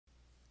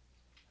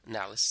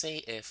Now let's say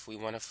if we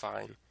want to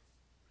find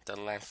the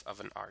length of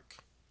an arc,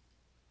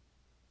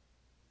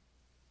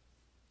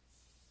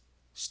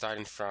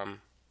 starting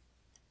from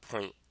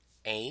point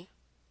A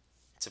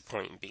to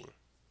point B.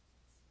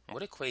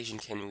 What equation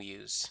can we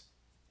use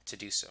to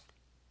do so?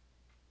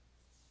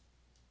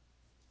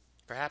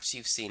 Perhaps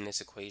you've seen this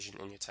equation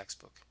in your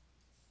textbook.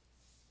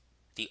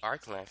 The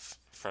arc length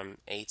from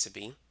A to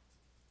B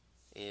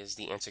is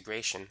the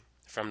integration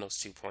from those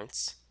 2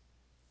 points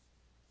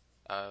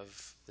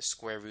of the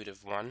square root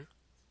of 1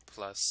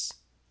 plus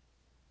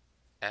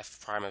f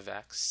prime of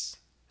x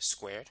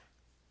squared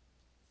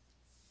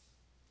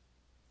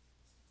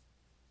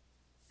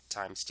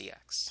times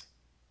dx.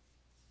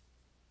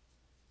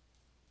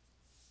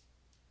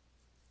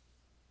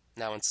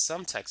 Now in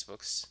some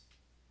textbooks,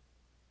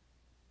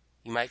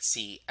 you might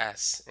see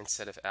s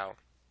instead of l,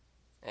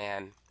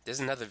 and there's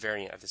another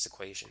variant of this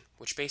equation,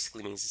 which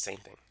basically means the same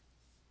thing.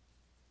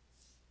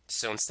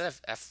 So instead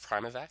of f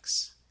prime of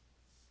x,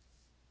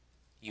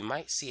 you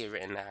might see it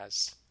written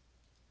as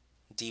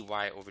dy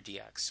over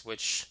dx,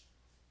 which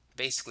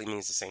basically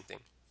means the same thing.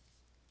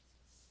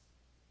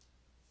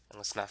 And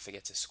let's not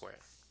forget to square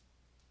it.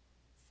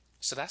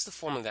 So that's the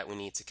formula that we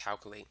need to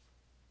calculate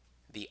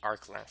the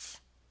arc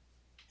length.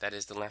 That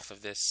is the length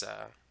of this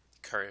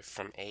curve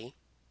from A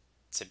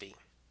to B.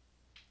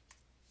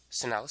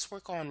 So now let's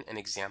work on an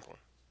example.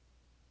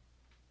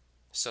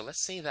 So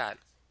let's say that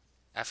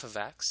f of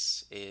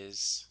x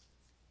is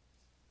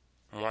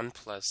 1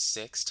 plus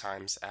 6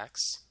 times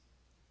x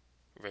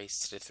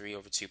raised to the 3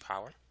 over 2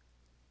 power.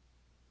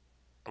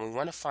 And we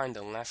want to find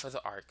the length of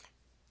the arc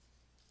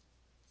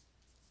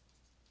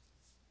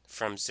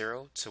from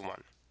 0 to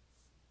 1.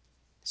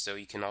 So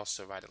you can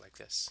also write it like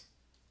this.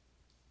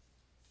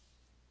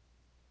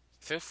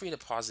 Feel free to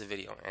pause the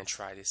video and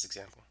try this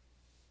example.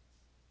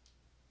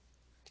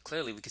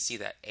 Clearly we can see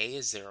that A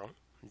is 0,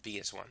 B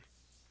is 1.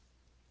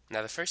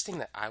 Now the first thing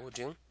that I would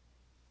do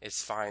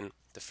is find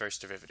the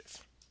first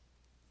derivative.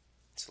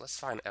 So let's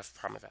find f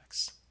prime of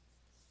x.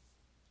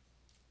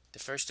 The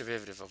first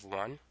derivative of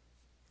 1,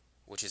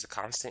 which is a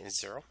constant, is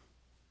 0.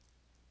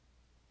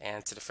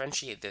 And to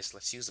differentiate this,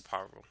 let's use the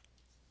power rule.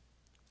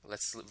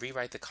 Let's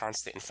rewrite the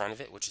constant in front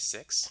of it, which is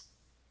 6.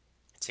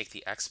 Take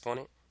the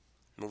exponent,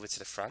 move it to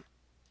the front.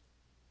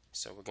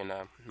 So we're going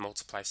to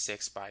multiply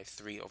 6 by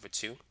 3 over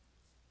 2.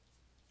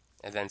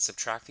 And then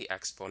subtract the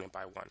exponent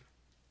by 1.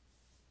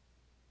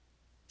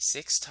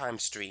 6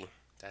 times 3,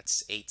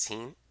 that's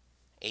 18.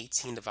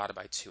 18 divided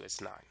by 2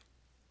 is 9.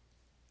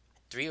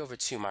 3 over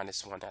 2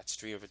 minus 1, that's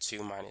 3 over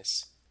 2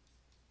 minus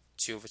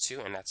 2 over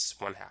 2, and that's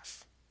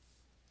 1/2.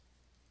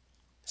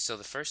 So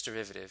the first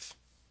derivative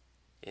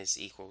is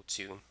equal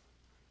to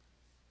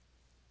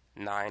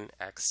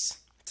 9x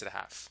to the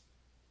half,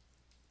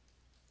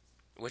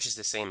 which is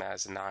the same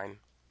as 9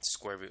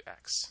 square root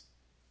x.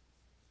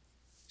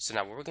 So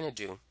now what we're going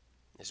to do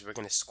is we're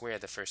going to square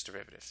the first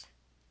derivative.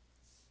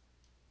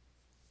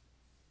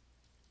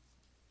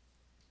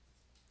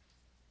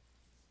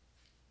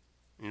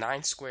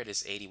 Nine squared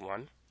is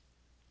 81.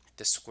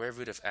 The square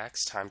root of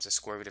x times the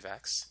square root of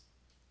x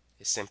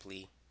is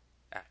simply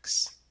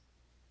x.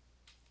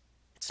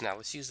 So now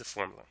let's use the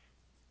formula.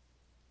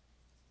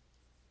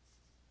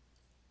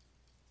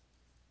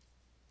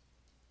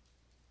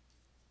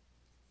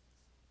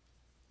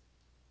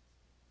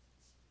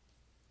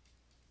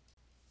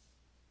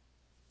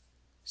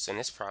 So in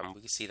this problem,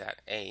 we can see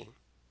that A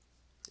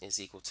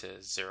is equal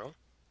to 0,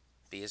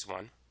 B is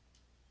 1,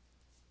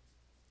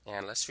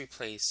 and let's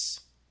replace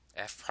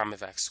f prime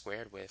of x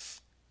squared with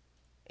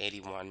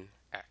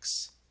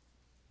 81x.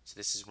 So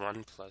this is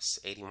 1 plus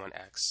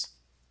 81x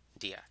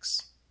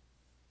dx.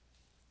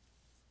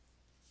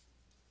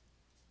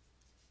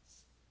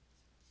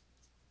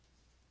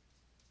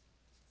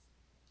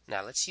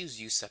 Now let's use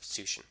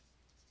U-Substitution.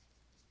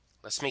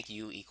 Let's make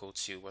u equal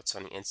to what's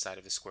on the inside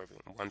of the square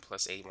root, 1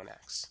 plus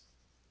 81x.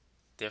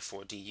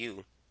 Therefore,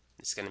 du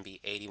is going to be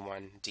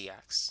 81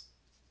 dx.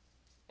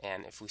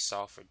 And if we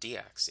solve for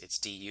dx, it's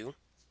du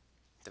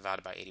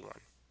divided by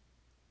 81.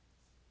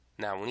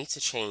 Now, we need to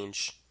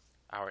change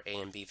our a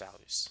and b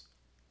values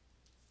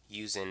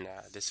using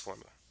this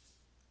formula.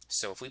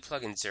 So if we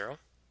plug in 0,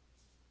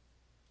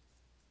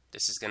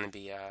 this is going to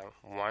be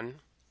 1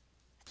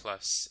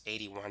 plus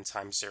 81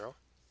 times 0,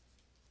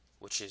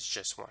 which is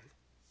just 1.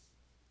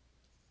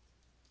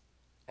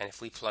 And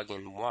if we plug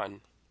in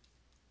 1,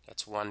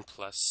 that's 1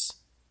 plus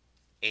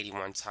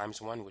 81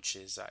 times 1, which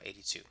is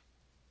 82.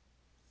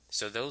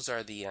 So those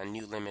are the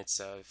new limits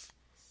of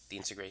the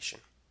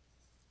integration.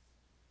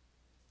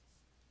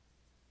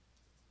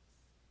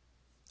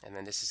 And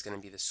then this is going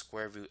to be the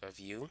square root of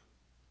u.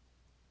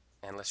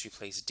 And let's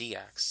replace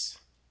dx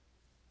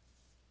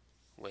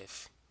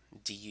with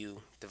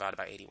du divided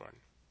by 81.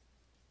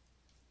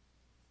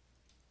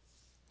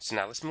 So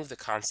now let's move the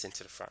constant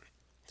to the front.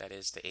 That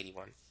is the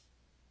 81.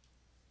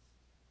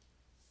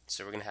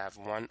 So we're going to have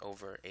 1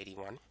 over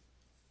 81.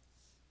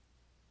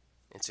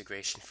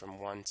 Integration from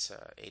 1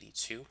 to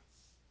 82.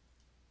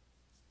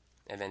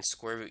 And then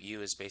square root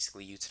u is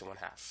basically u to the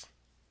 1/2.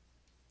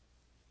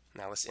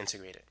 Now let's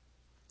integrate it.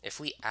 If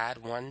we add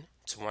 1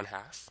 to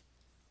 1/2,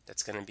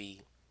 that's going to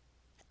be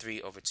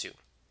 3 over 2.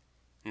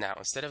 Now,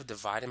 instead of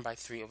dividing by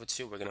 3 over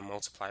 2, we're going to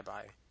multiply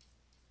by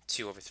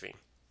 2 over 3.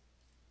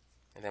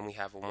 And then we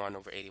have a 1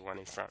 over 81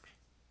 in front.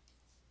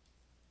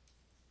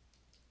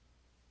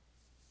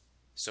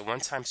 So 1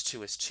 times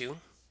 2 is 2.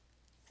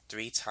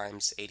 3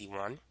 times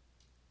 81,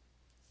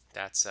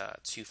 that's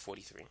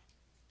 243.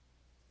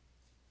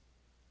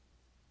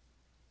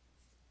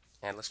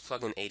 And let's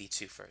plug in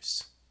 82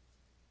 first.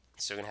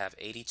 So we're going to have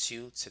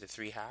 82 to the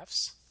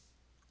 3/2,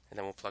 and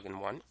then we'll plug in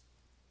 1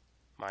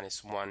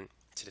 minus 1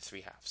 to the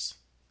 3/2.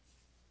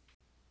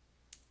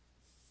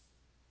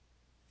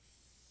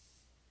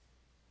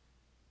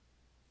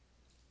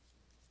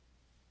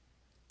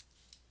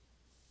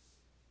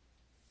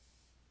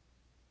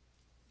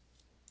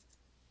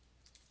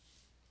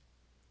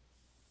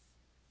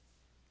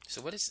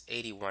 So what is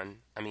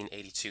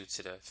 82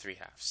 to the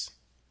 3/2?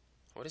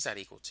 What does that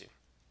equal to?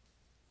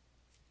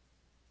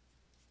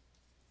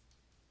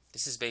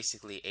 This is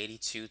basically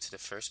 82 to the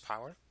first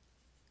power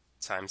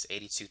times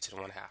 82 to the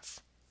 1/2,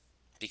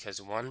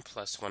 because 1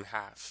 plus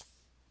 1/2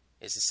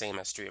 is the same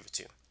as 3 over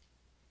 2.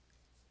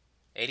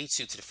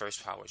 82 to the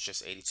first power is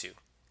just 82,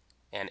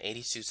 and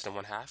 82 to the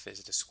 1/2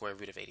 is the square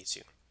root of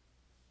 82.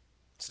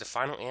 So the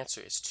final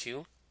answer is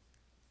 2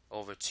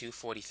 over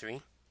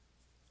 243,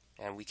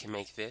 and we can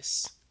make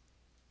this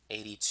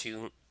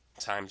 82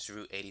 times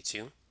root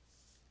 82,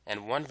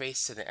 and 1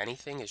 raised to the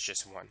anything is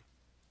just 1.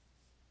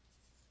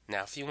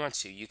 Now, if you want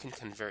to, you can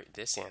convert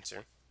this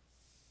answer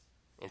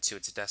into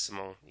its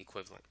decimal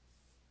equivalent.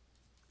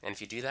 And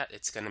if you do that,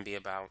 it's going to be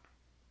about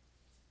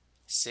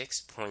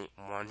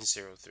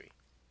 6.103,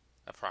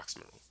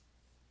 approximately.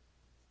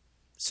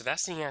 So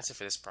that's the answer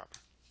for this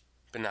problem.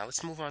 But now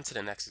let's move on to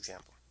the next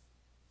example.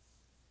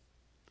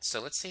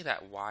 So let's say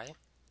that y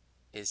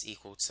is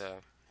equal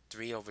to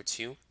 3 over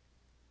 2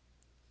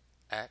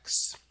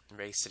 x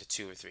raised to the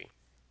 2 over 3,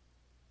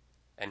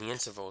 and the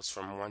interval is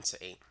from 1 to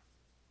 8.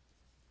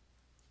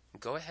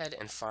 Go ahead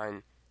and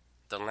find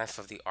the length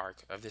of the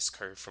arc of this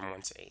curve from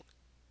 1 to 8.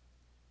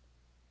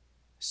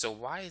 So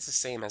y is the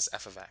same as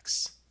f of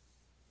x.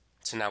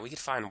 So now we could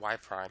find y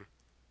prime,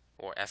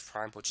 or f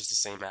prime, which is the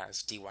same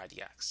as dy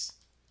dx.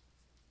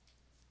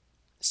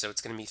 So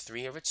it's going to be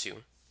 3 over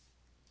 2,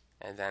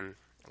 and then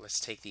let's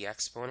take the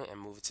exponent and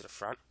move it to the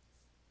front.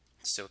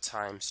 So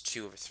times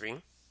 2 over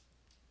 3,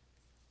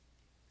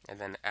 and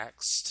then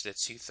x to the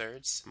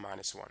 2/3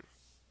 minus 1.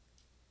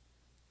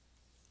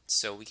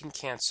 So we can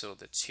cancel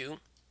the 2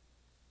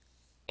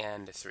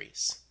 and the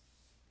 3's.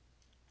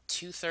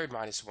 2/3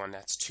 minus 1,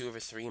 that's 2 over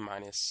 3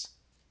 minus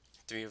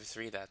 3 over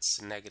 3,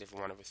 that's negative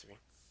 1 over 3.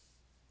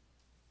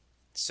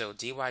 So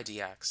dy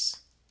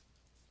dx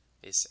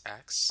is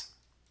x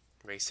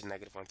raised to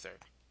negative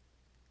 1/3.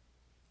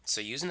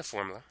 So using the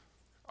formula,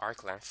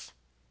 arc length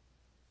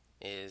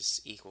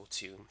is equal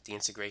to the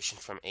integration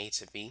from a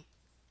to b,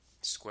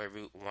 square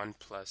root 1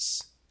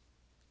 plus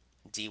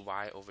dy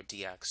over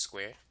dx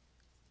squared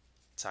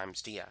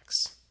times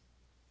dx.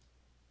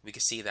 We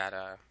can see that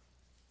a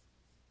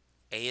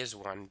is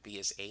 1, b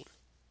is 8.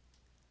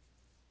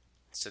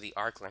 So the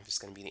arc length is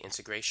going to be the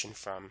integration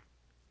from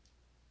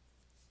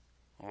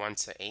 1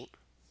 to 8,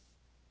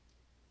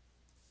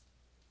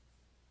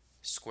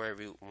 square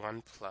root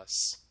 1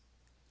 plus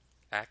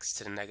x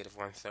to the negative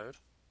 1/3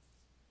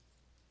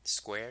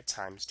 squared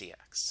times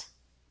dx.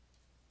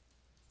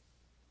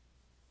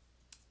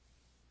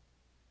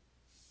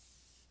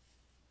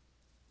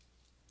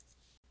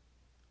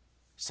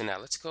 So now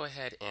let's go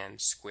ahead and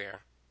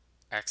square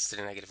x to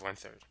the negative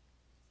 1/3.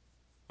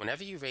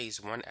 Whenever you raise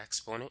one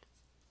exponent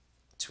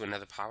to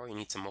another power, you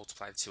need to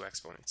multiply the two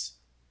exponents.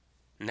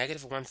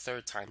 Negative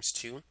 1/3 times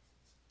 2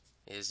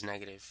 is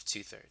negative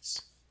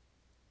 2/3.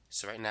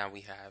 So right now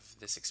we have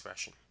this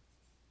expression.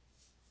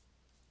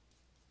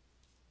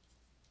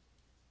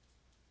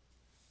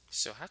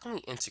 So how can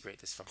we integrate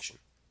this function?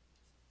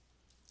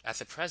 At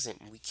the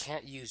present, we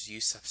can't use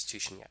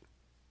U-substitution yet.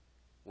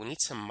 We need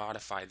to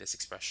modify this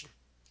expression.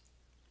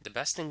 The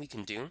best thing we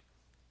can do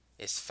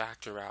is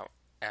factor out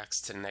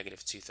x to the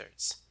negative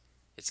 2/3.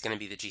 It's going to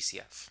be the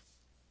GCF.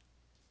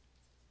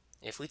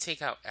 If we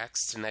take out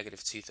x to the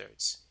negative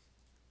 2/3,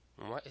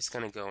 what is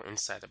going to go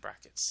inside the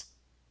brackets?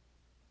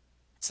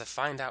 To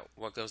find out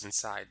what goes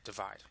inside,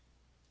 divide.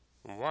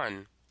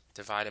 1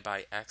 divided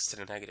by x to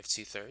the negative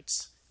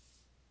 2/3.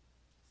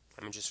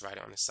 Let me just write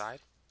it on the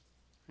side.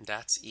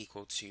 That's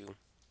equal to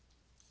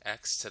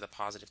x to the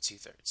positive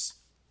 2/3.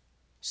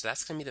 So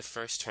that's going to be the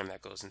first term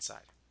that goes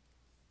inside.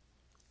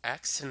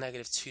 X to the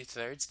negative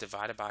 2/3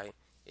 divided by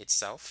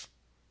itself,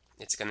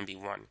 it's going to be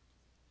 1.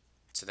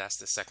 So that's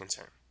the second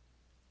term.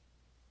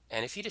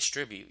 And if you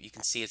distribute, you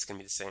can see it's going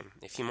to be the same.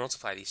 If you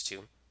multiply these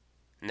two,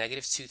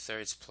 negative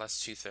 2/3 plus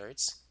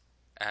 2/3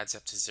 adds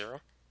up to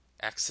 0.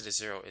 X to the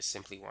 0 is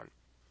simply 1.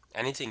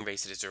 Anything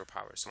raised to the 0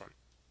 power is 1.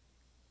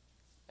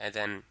 And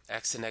then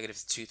x to the negative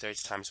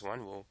 2/3 times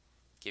 1 will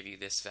give you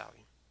this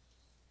value.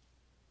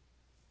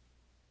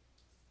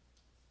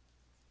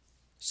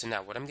 So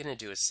now what I'm going to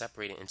do is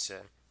separate it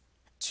into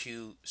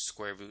two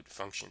square root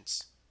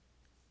functions.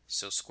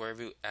 So square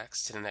root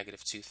x to the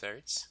negative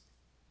 2/3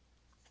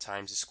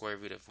 times the square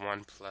root of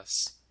 1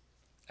 plus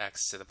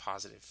x to the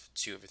positive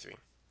 2/3.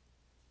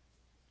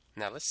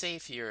 Now let's say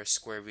if you're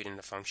square rooting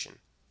the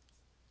function.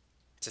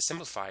 To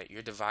simplify it,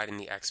 you're dividing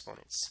the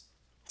exponents.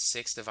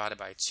 6 divided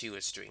by 2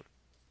 is 3.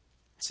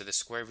 So the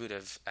square root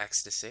of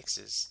x to the 6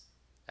 is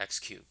x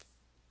cubed.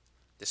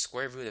 The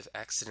square root of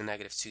x to the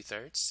negative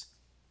 2/3,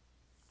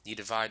 you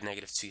divide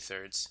negative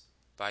 2/3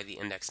 by the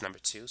index number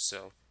 2,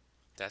 so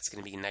that's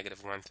going to be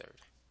negative 1/3.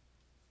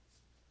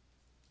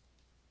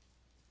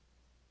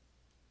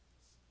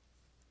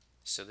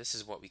 So this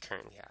is what we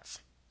currently have.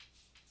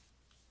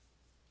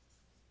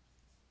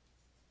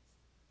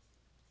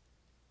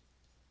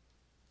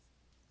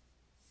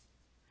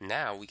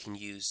 Now we can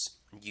use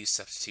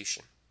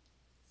U-substitution.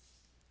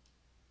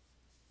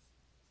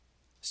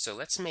 So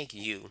let's make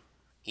u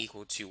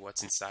equal to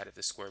what's inside of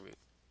the square root.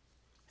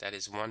 That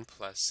is 1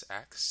 plus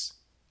x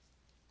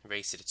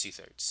raised to the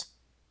 2/3.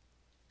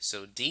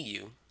 So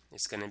du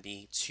is going to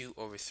be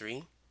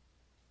 2/3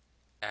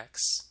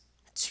 x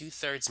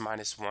 2/3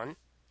 minus 1.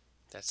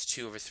 That's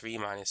 2/3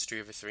 minus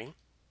 3/3.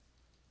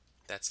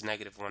 That's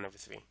negative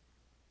 1/3.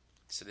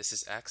 So this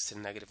is x to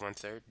the negative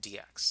 1/3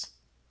 dx.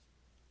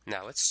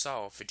 Now let's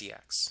solve for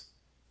dx.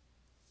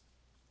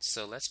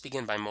 So let's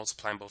begin by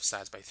multiplying both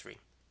sides by 3.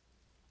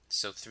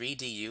 So 3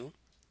 du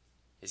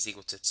is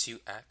equal to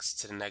 2x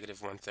to the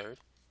negative 1/3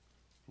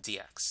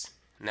 dx.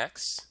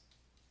 Next,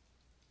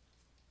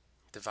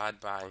 divide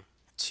by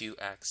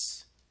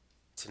 2x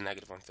to the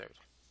negative 1/3.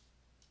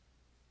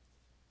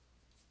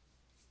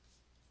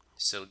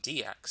 So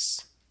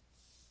dx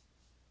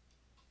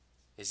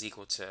is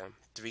equal to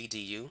 3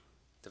 du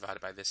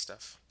divided by this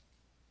stuff.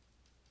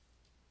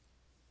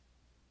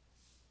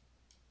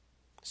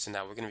 So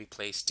now we're going to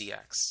replace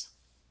dx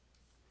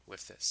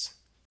with this.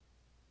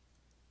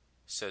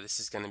 So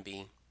this is going to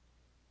be,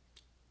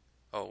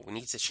 we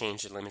need to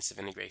change the limits of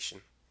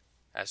integration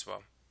as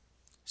well.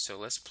 So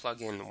let's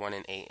plug in 1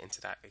 and 8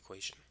 into that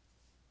equation.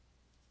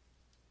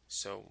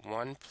 So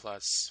 1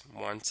 plus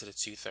 1 to the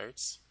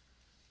 2/3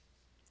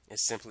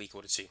 is simply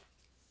equal to 2.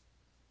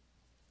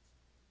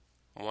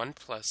 1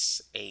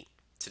 plus 8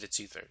 to the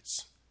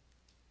 2/3.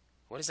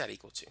 What is that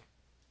equal to?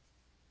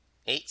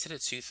 8 to the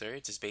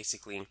 2/3 is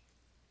basically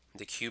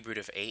the cube root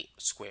of 8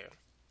 squared.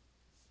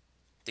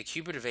 The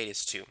cube root of 8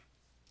 is 2,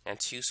 and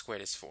 2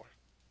 squared is 4.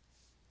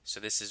 So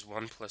this is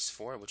 1 plus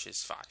 4, which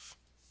is 5.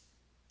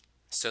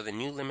 So the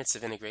new limits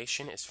of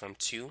integration is from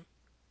 2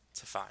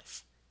 to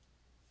 5.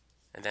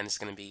 And then it's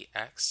going to be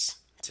x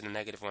to the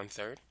negative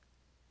 1/3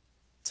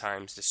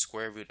 times the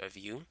square root of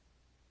u,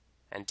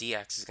 and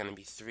dx is going to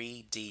be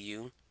 3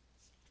 du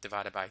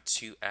divided by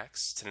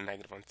 2x to the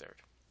negative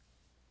 1/3.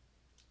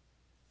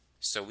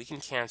 So we can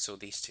cancel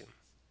these two,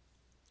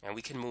 and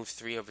we can move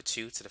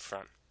 3/2 to the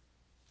front.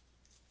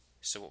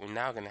 So what we're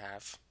now going to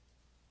have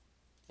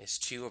is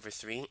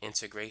 2/3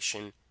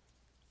 integration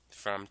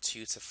from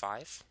 2 to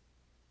 5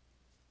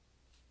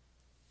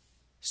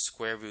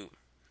 square root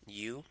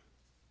u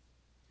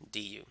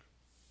du.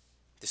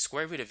 The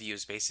square root of u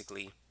is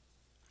basically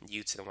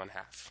u to the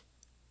 1/2.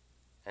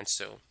 And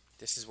so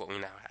this is what we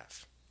now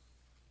have.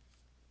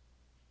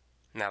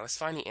 Now let's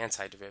find the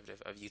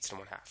antiderivative of u to the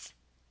 1/2.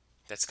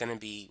 That's going to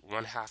be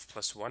 1/2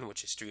 plus 1,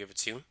 which is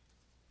 3/2.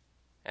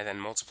 And then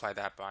multiply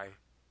that by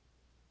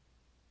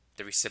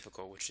the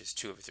reciprocal, which is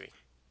 2/3.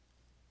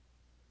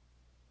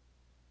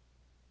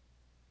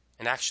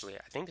 And actually,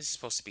 I think this is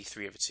supposed to be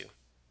 3/2.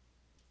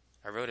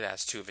 I wrote it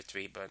as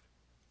 2/3, but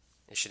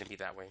it shouldn't be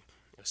that way.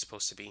 It was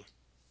supposed to be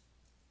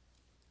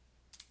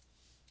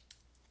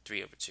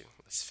 3/2.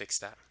 Let's fix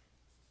that.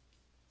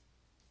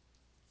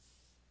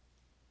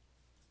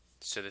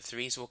 So the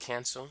 3's will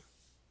cancel,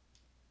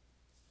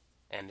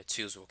 and the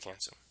 2's will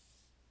cancel.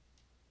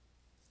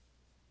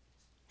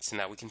 So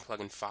now we can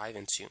plug in 5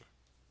 and 2.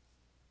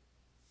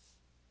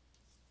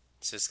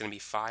 So it's going to be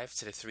 5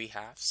 to the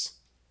 3/2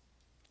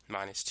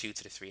 minus 2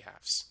 to the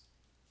 3/2.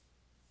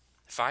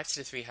 5 to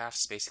the 3/2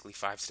 is basically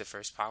 5 to the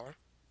first power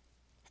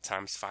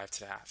times 5 to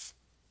the half.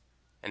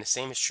 And the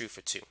same is true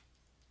for 2.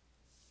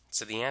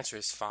 So the answer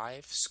is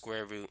 5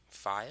 square root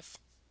 5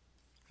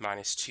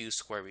 minus 2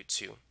 square root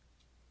 2,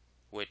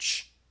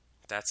 which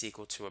that's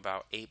equal to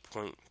about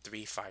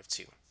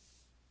 8.352.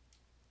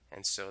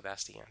 And so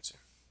that's the answer.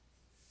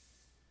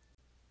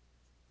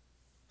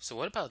 So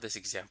what about this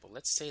example?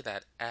 Let's say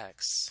that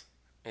x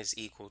is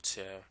equal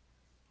to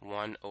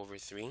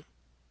 1/3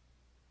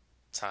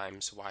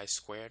 times y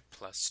squared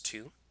plus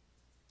 2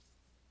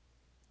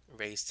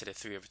 raised to the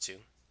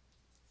 3/2.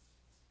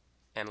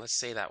 And let's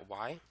say that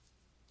y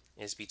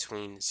is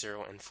between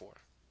 0 and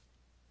 4.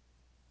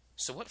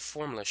 So what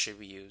formula should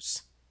we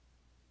use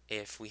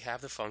if we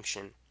have the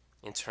function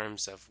in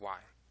terms of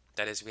y?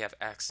 That is, we have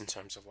x in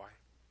terms of y.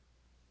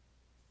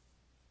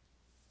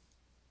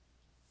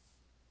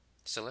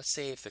 So let's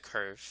say if the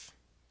curve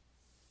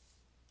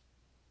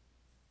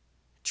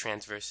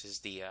transverses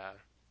the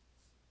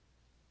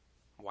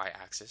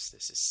y-axis,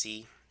 this is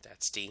c,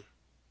 that's d.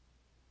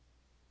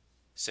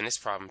 So in this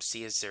problem,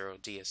 c is 0,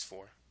 d is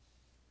 4.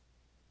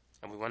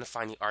 and we want to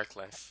find the arc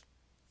length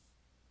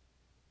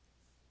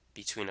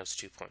between those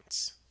 2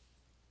 points.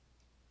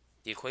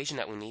 The equation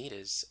that we need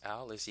is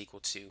L is equal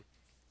to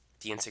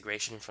the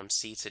integration from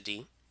C to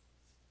D,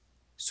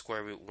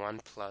 square root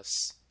 1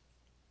 plus,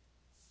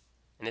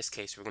 in this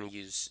case we're going to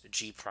use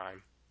G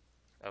prime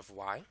of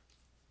y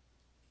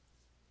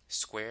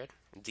squared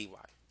dy.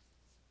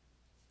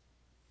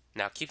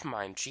 Now keep in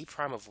mind, G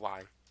prime of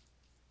y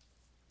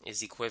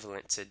is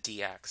equivalent to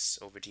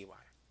dx over dy.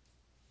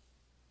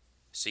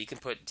 So you can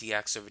put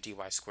dx over dy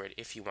squared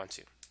if you want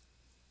to.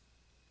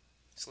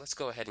 So let's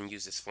go ahead and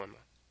use this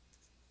formula.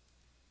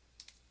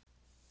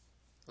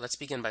 Let's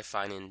begin by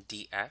finding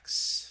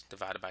dx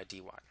divided by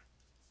dy.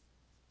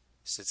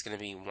 So it's going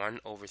to be 1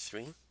 over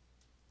 3,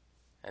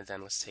 and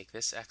then let's take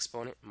this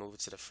exponent, move it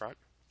to the front,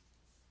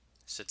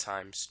 so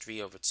times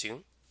 3 over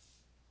 2.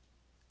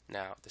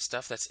 Now the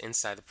stuff that's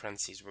inside the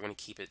parentheses, we're going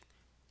to keep it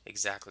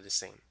exactly the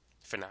same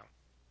for now,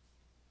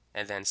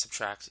 and then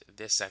subtract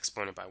this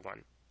exponent by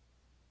 1.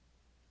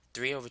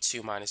 3 over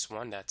 2 minus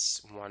 1,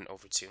 that's 1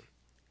 over 2.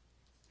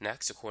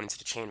 Next, according to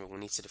the chain rule, we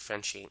need to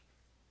differentiate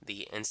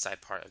the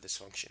inside part of this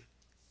function.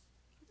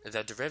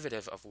 The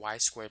derivative of y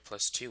squared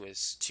plus 2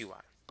 is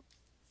 2y.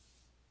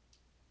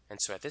 And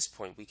so at this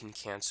point, we can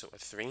cancel a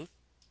 3,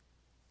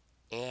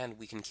 and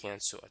we can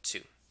cancel a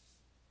 2.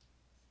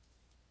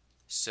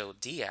 So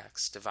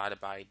dx divided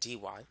by dy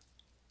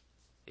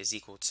is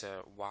equal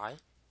to y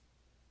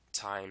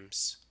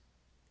times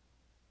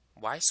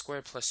y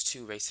squared plus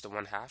 2 raised to the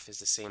 1/2 is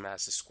the same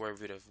as the square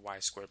root of y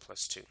squared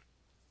plus 2.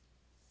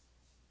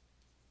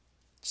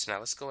 So now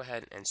let's go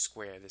ahead and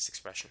square this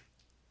expression.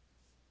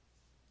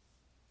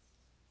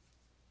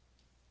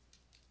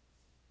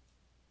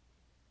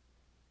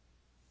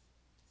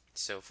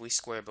 So if we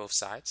square both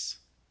sides,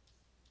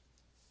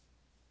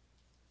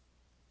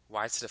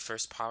 y to the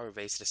first power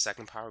raised to the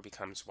second power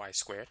becomes y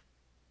squared.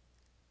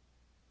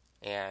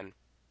 And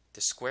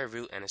the square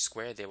root and a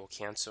square, they will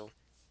cancel,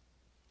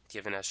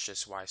 giving us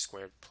just y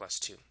squared plus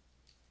 2.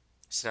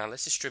 So now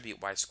let's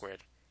distribute y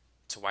squared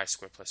to y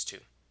squared plus 2.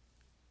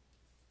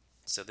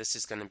 So this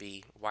is going to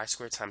be y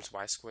squared times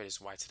y squared is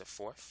y to the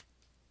 4th.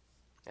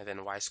 And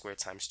then y squared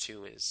times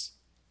 2 is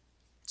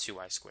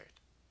 2y squared.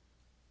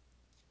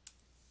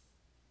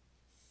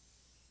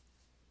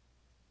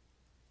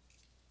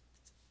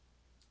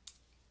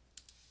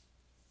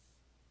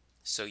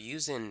 So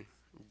using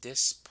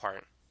this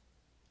part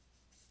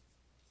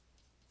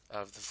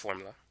of the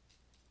formula,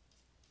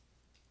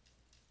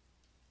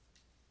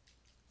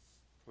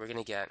 we're going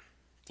to get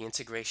the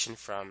integration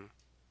from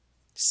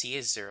c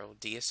is 0,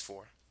 d is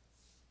 4,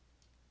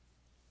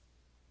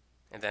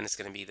 and then it's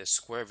going to be the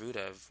square root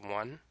of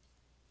 1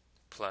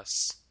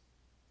 plus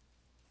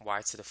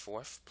y to the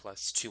 4th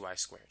plus 2y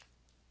squared.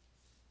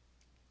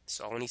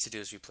 So all we need to do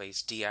is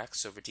replace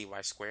dx over dy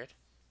squared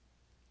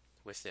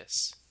with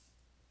this,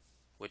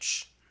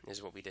 which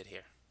is what we did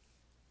here.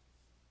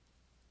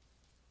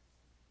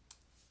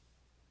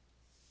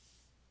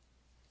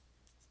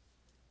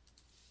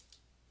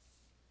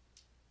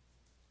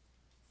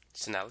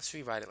 So now let's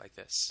rewrite it like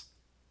this.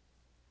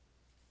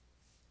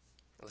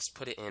 Let's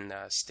put it in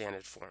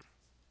standard form.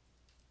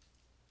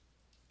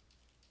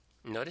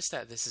 Notice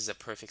that this is a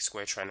perfect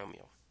square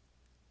trinomial.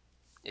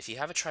 If you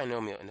have a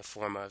trinomial in the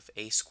form of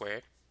a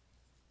squared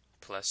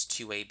plus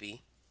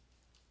 2ab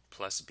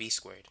plus b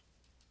squared,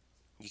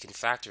 you can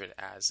factor it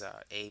as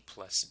a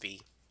plus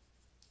b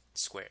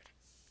squared.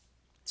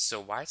 So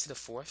y to the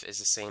 4th is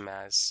the same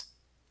as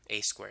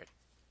a squared.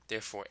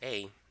 Therefore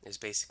a is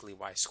basically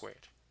y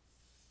squared.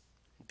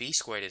 B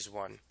squared is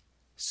 1,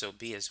 so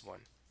b is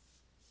 1.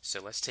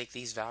 So let's take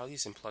these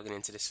values and plug it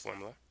into this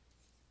formula.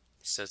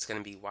 So it's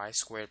going to be y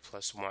squared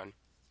plus 1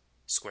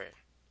 squared.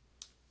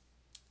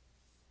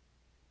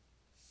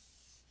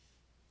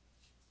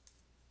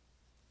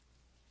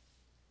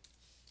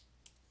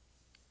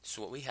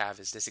 So what we have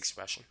is this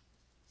expression.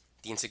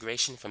 The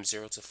integration from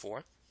 0 to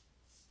 4,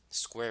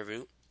 square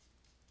root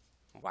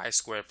y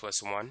squared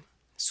plus 1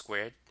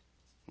 squared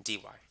dy.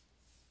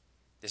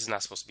 This is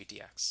not supposed to be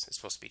dx, it's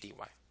supposed to be dy.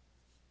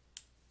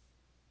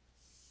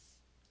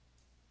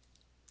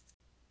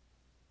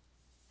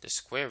 The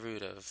square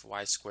root of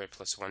y squared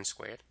plus 1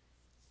 squared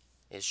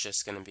is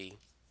just going to be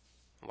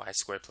y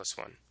squared plus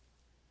 1.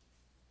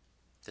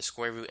 The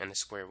square root and the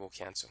square will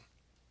cancel.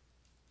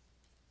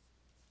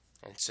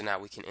 And so now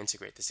we can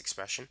integrate this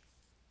expression.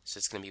 So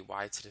it's going to be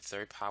y to the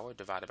 3rd power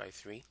divided by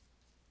 3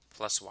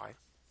 plus y,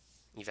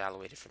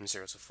 evaluated from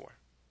 0 to 4.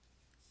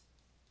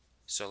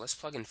 So let's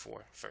plug in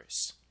 4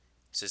 first.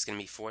 So it's going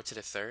to be 4 to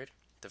the 3rd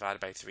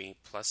divided by 3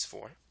 plus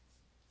 4.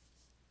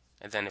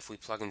 And then if we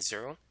plug in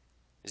 0,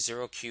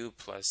 0 cubed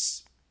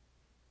plus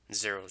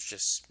 0 is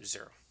just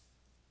 0.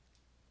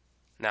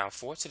 Now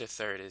 4 to the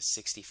 3rd is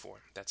 64.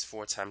 That's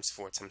 4 times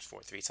 4 times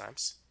 4, 3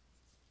 times.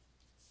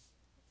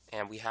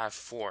 And we have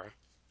 4,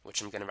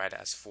 which I'm going to write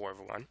as 4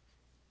 over 1.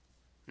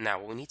 Now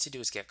what we need to do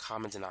is get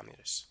common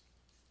denominators.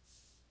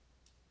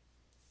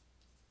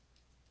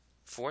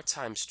 4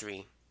 times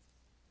 3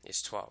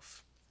 is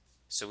 12.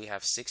 So we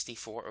have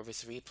 64 over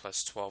 3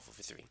 plus 12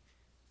 over 3.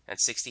 And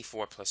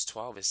 64 plus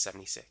 12 is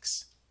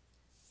 76.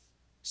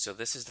 So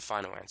this is the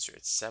final answer.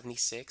 It's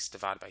 76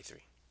 divided by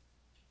 3.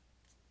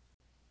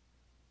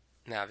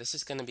 Now this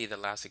is going to be the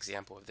last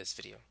example of this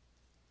video.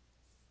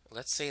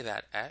 Let's say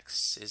that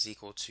x is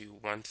equal to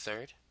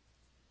 1/3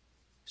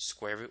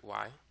 square root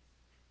y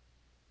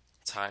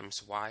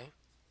times y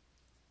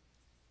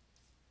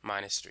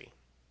minus 3.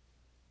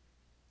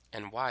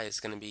 And y is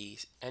going to be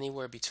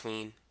anywhere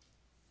between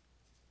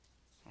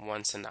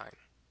 1 to 9.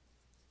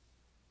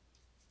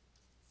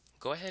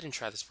 Go ahead and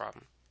try this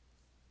problem.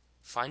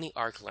 Find the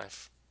arc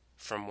length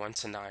from 1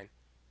 to 9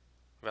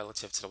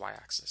 relative to the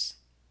y-axis.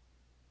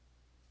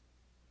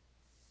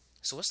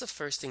 So what's the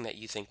first thing that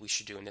you think we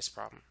should do in this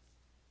problem?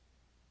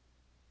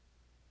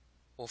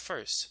 Well,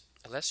 first,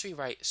 let's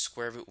rewrite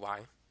square root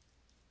y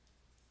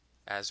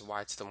as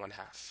y to the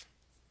 1/2.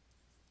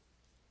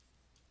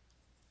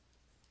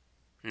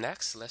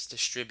 Next, let's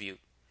distribute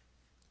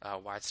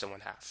y to the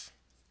 1/2.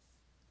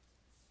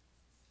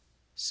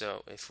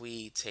 So if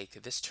we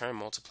take this term,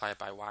 multiply it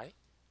by y,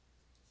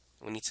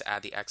 we need to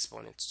add the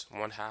exponents,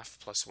 1/2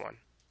 plus 1,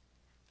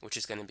 which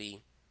is going to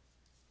be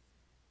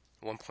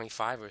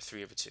 1.5 or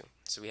 3/2.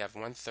 So we have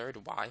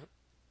 1/3 y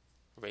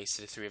raised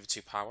to the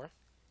 3/2 power,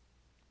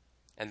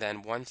 and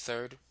then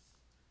 1/3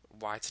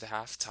 y to the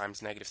half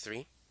times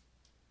 -3.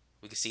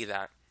 We can see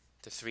that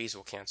the 3's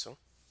will cancel,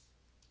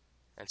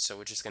 and so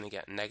we're just going to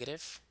get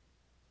negative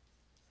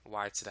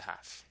y to the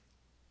half.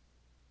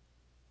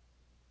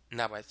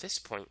 Now at this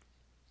point,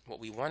 what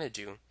we want to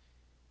do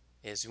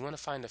is we want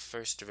to find the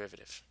first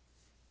derivative.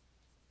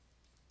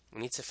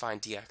 We need to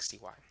find dx dy.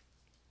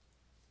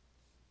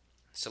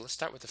 So let's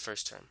start with the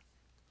first term.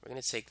 We're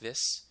going to take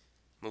this,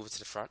 move it to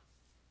the front.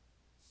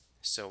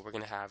 So we're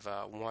going to have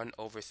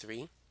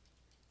 1/3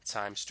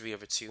 times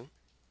 3/2,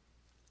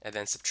 and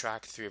then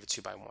subtract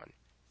 3/2 by 1.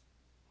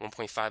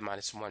 1.5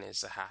 minus 1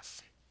 is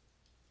 1/2.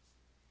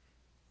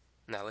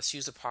 Now let's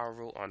use the power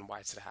rule on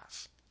y to the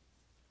half.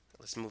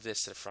 Let's move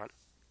this to the front.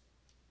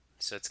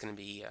 So it's going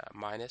to be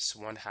minus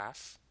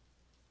 1/2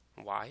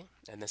 y,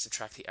 and then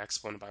subtract the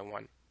exponent by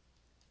 1.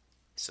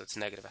 So it's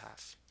negative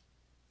 1/2.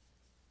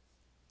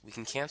 We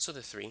can cancel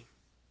the 3,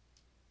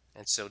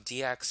 and so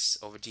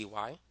dx over dy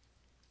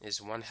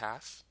is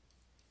 1/2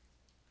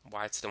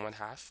 y to the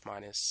 1/2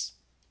 minus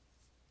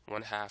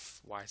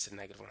 1/2 y to the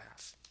negative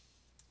 1/2.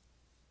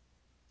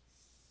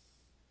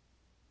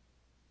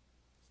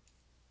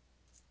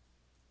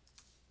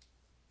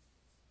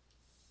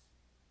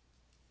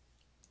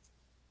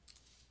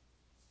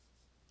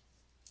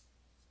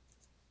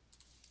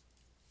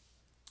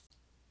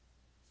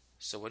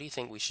 So what do you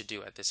think we should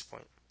do at this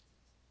point?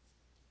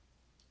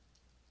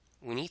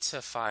 We need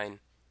to find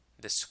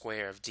the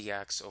square of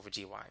dx over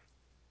dy.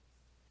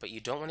 But you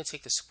don't want to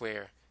take the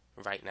square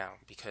right now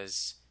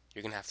because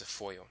you're going to have to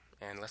FOIL,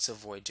 and let's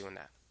avoid doing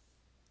that.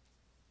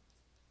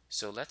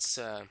 So let's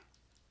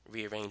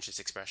rearrange this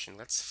expression.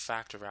 Let's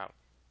factor out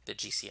the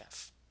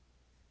GCF.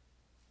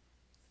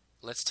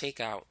 Let's take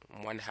out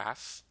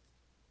 1/2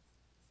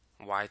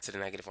 y to the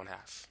negative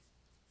 1/2.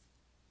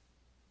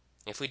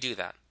 If we do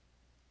that,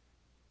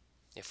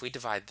 if we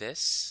divide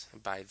this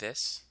by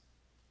this,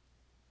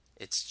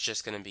 it's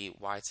just going to be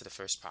y to the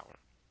first power.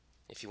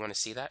 If you want to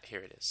see that,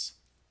 here it is.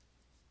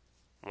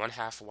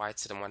 1/2 y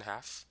to the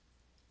 1/2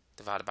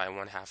 divided by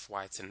 1/2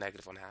 y to the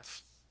negative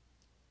 1/2.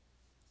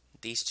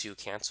 These two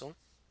cancel,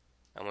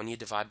 and when you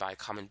divide by a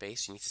common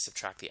base, you need to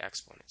subtract the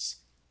exponents.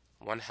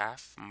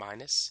 1/2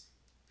 minus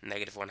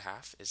negative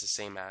 1/2 is the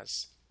same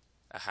as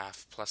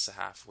 1/2 plus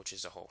 1/2, which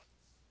is a whole.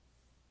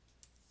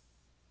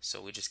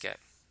 So we just get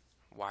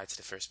y to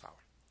the first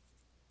power.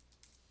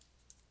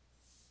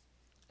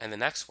 And the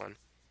next one,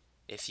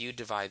 if you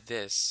divide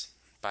this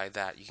by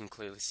that, you can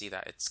clearly see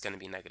that it's going to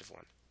be negative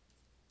 1.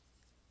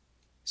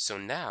 So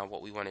now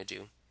what we want to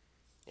do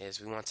is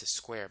we want to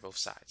square both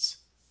sides.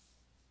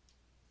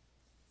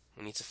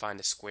 We need to find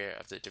the square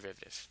of the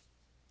derivative.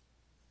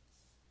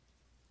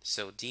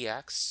 So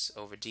dx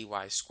over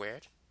dy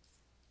squared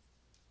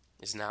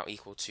is now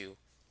equal to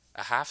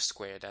 1/2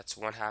 squared, that's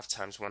 1/2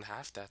 times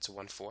 1/2, that's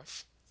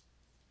 1/4.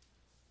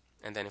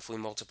 And then if we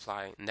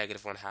multiply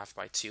negative 1/2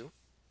 by 2,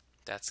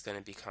 that's going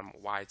to become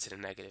y to the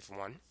negative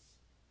 1.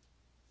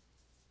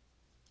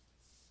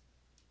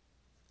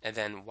 And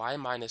then y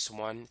minus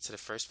 1 to the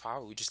first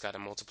power, we just got to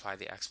multiply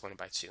the exponent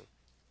by 2.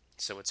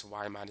 So it's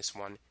y minus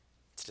 1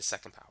 to the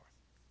second power.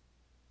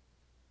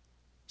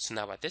 So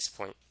now at this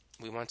point,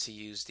 we want to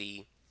use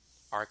the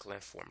arc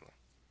length formula.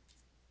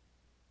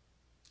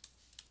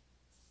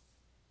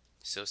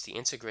 So it's the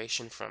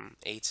integration from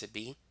a to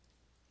b,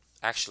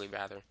 actually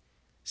rather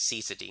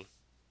c to d,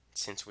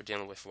 since we're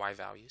dealing with y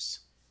values.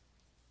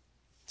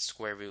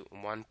 Square root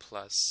 1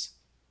 plus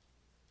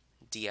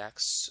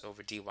dx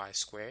over dy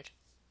squared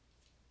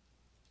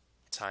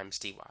times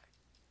dy.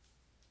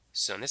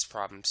 So in this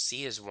problem,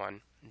 c is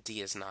 1,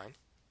 d is 9.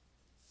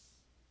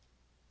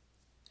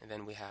 And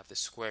then we have the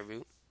square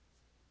root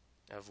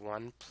of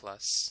 1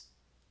 plus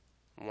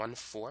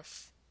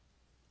 1/4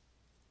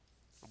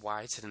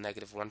 y to the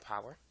negative 1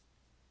 power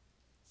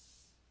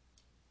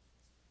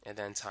and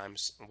then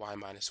times y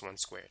minus 1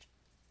 squared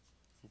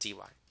dy.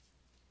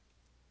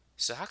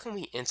 So how can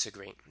we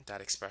integrate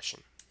that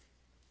expression?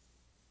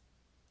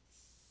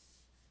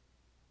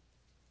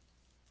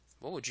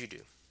 What would you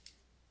do?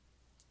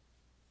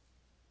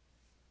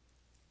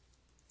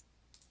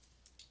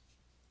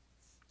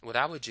 What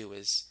I would do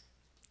is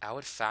I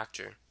would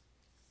factor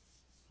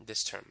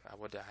this term. I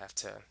would have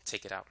to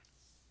take it out.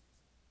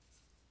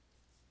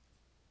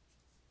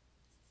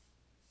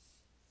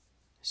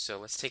 So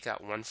let's take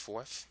out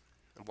 1/4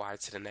 y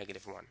to the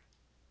negative 1.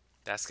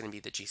 That's going to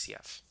be the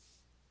GCF.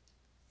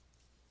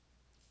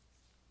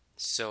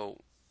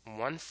 So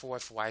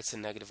 1/4 y to the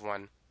negative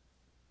 1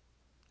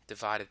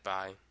 divided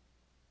by,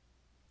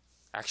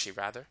 actually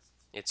rather,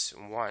 it's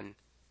 1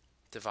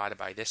 divided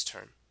by this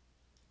term.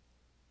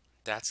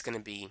 That's going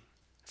to be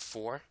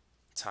 4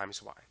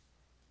 times y.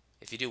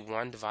 If you do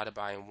 1 divided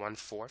by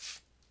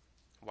 1/4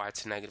 y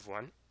to negative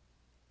 1,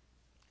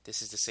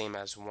 this is the same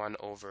as 1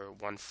 over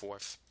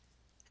 1/4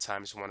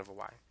 times 1 over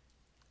y.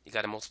 You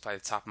got to multiply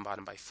the top and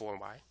bottom by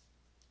 4y.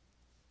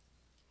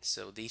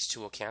 So these two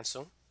will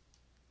cancel.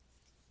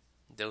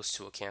 Those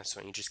two will cancel,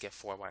 and you just get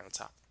 4y on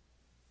top.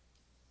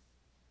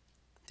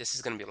 This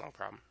is going to be a long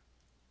problem.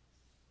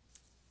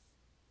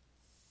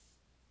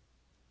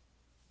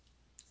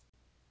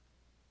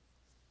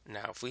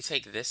 Now, if we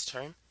take this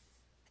term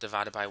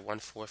divided by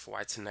 1/4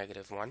 y to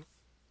negative 1,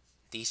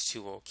 these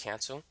two will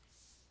cancel,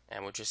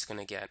 and we're just going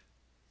to get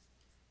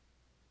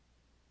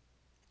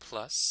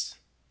plus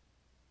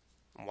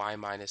y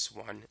minus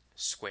 1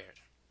 squared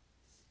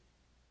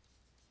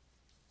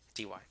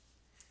dy.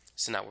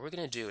 So now what we're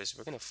going to do is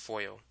we're going to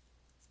FOIL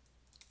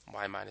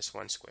y minus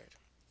 1 squared.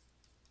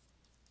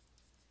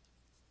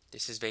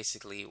 This is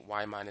basically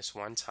y minus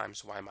 1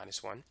 times y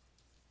minus 1.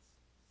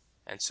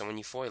 And so when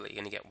you FOIL it,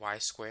 you're going to get y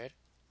squared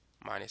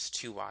minus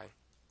 2y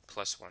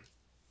plus 1.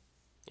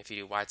 If you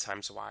do y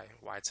times y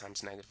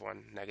times negative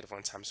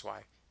 1 times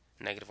y,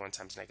 negative 1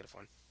 times negative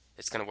 1,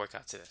 it's going to work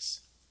out to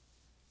this.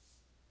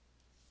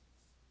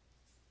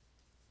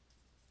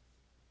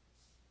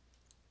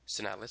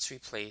 So now let's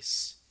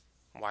replace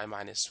y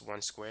minus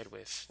 1 squared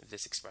with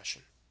this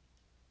expression.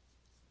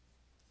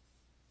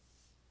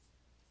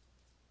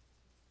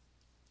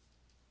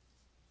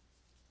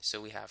 So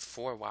we have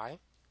 4y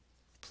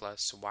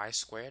plus y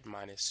squared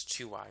minus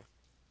 2y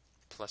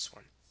plus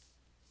 1.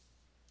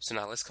 So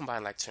now let's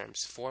combine like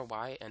terms.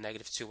 4y and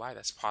negative 2y,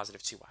 that's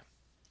positive 2y.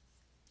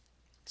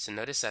 So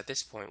notice at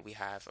this point we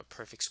have a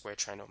perfect square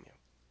trinomial.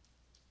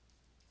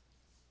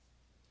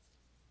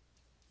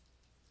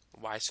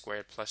 Y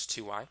squared plus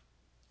 2y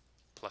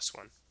plus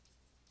 1.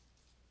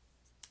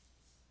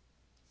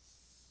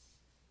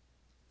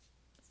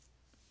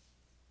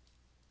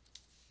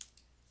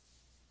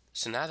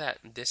 So now that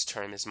this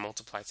term is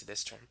multiplied to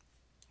this term,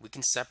 we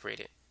can separate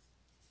it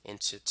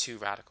into two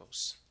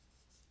radicals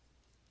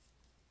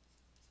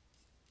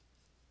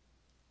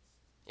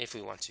if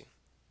we want to.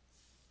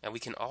 And we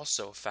can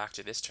also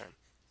factor this term.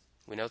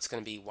 We know it's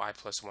going to be y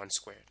plus 1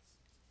 squared.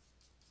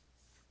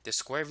 The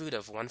square root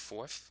of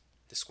 1/4,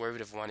 the square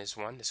root of 1 is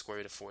 1, the square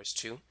root of 4 is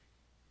 2.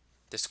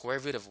 The square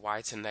root of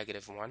y to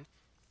negative 1,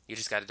 you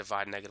just got to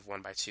divide negative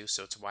 1 by 2,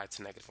 so it's y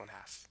to negative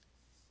 1/2.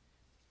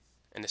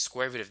 And the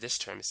square root of this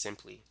term is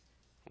simply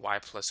y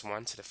plus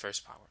 1 to the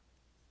first power.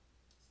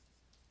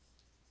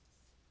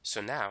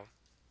 So now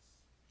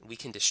we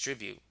can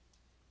distribute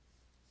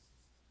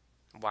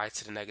y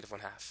to the negative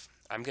 1/2.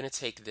 I'm going to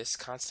take this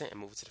constant and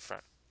move it to the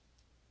front.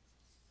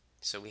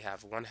 So we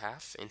have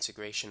 1/2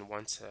 integration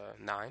 1 to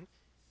 9.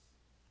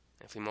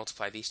 If we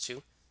multiply these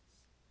two,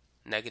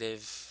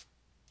 negative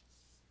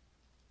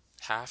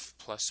half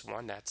plus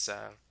 1, that's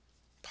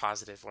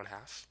positive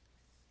 1/2.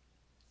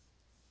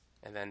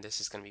 And then this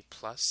is going to be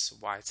plus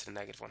y to the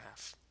negative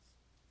 1/2.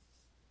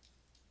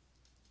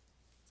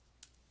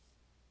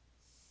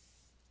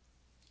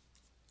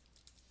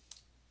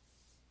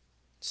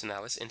 So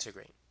now let's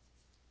integrate.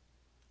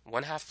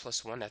 1/2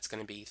 plus 1, that's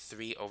going to be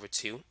 3 over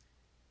 2,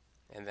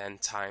 and then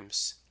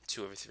times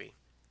 2 over 3.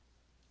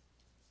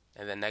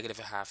 And then negative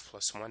 1/2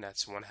 plus 1,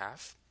 that's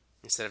 1/2.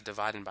 Instead of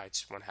dividing by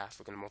 1/2,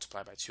 we're going to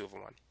multiply by 2 over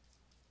 1.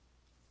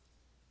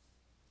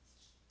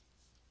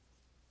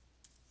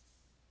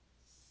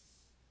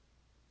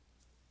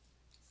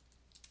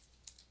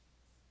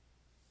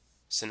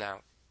 So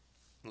now,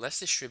 let's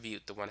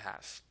distribute the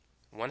 1/2.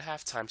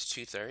 1/2 times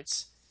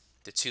 2/3,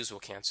 the 2's will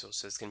cancel,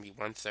 so it's going to be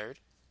 1/3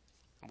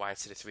 y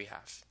to the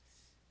 3/2.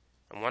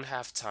 And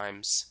 1/2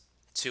 times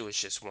 2 is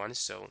just 1,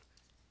 so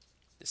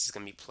this is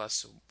going to be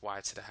plus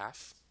y to the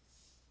 1/2,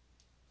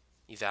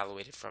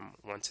 evaluated from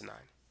 1 to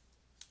 9.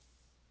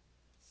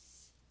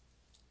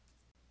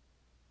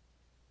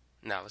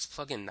 Now let's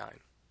plug in 9.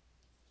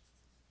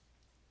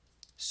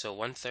 So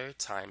 1/3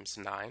 times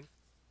 9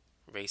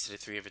 raised to the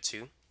 3 over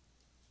 2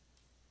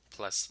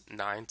 plus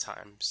 9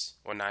 times,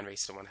 or 9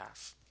 raised to the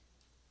 1/2.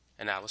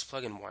 And now let's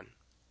plug in 1.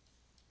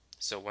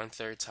 So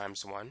 1/3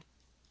 times 1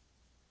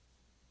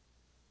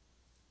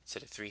 to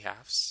the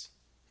 3/2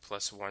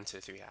 plus 1 to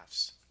the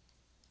 3/2.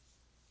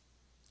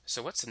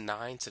 So what's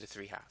 9 to the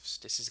 3/2?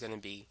 This is going to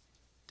be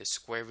the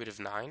square root of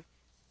 9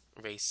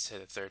 raised to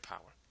the third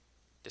power.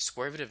 The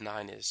square root of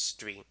 9 is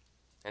 3,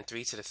 and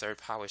 3 to the third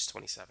power is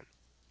 27.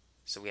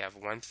 So we have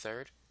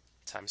 1/3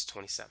 times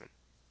 27,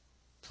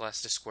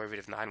 plus the square root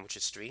of 9, which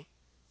is 3,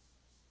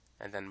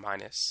 and then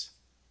minus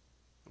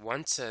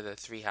 1 to the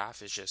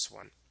 3/2 is just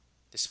 1.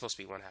 This is supposed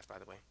to be 1/2, by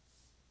the way.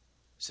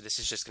 So this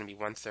is just going to be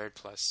 1/3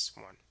 plus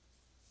 1.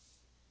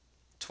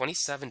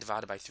 27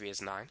 divided by 3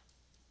 is 9.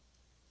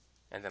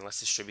 And then let's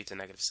distribute the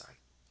negative sign.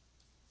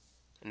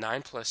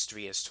 9 plus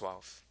 3 is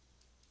 12.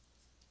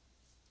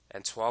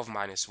 And 12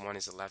 minus 1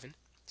 is 11.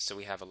 So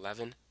we have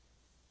 11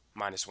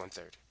 minus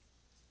 1/3.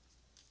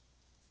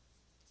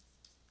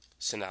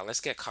 So now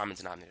let's get common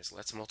denominators.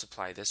 Let's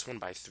multiply this one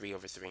by 3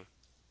 over 3.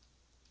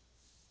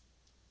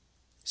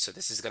 So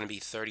this is going to be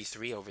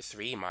 33 over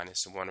 3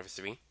 minus 1 over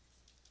 3.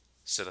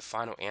 So the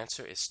final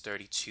answer is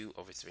 32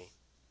 over 3.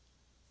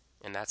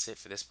 And that's it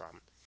for this problem.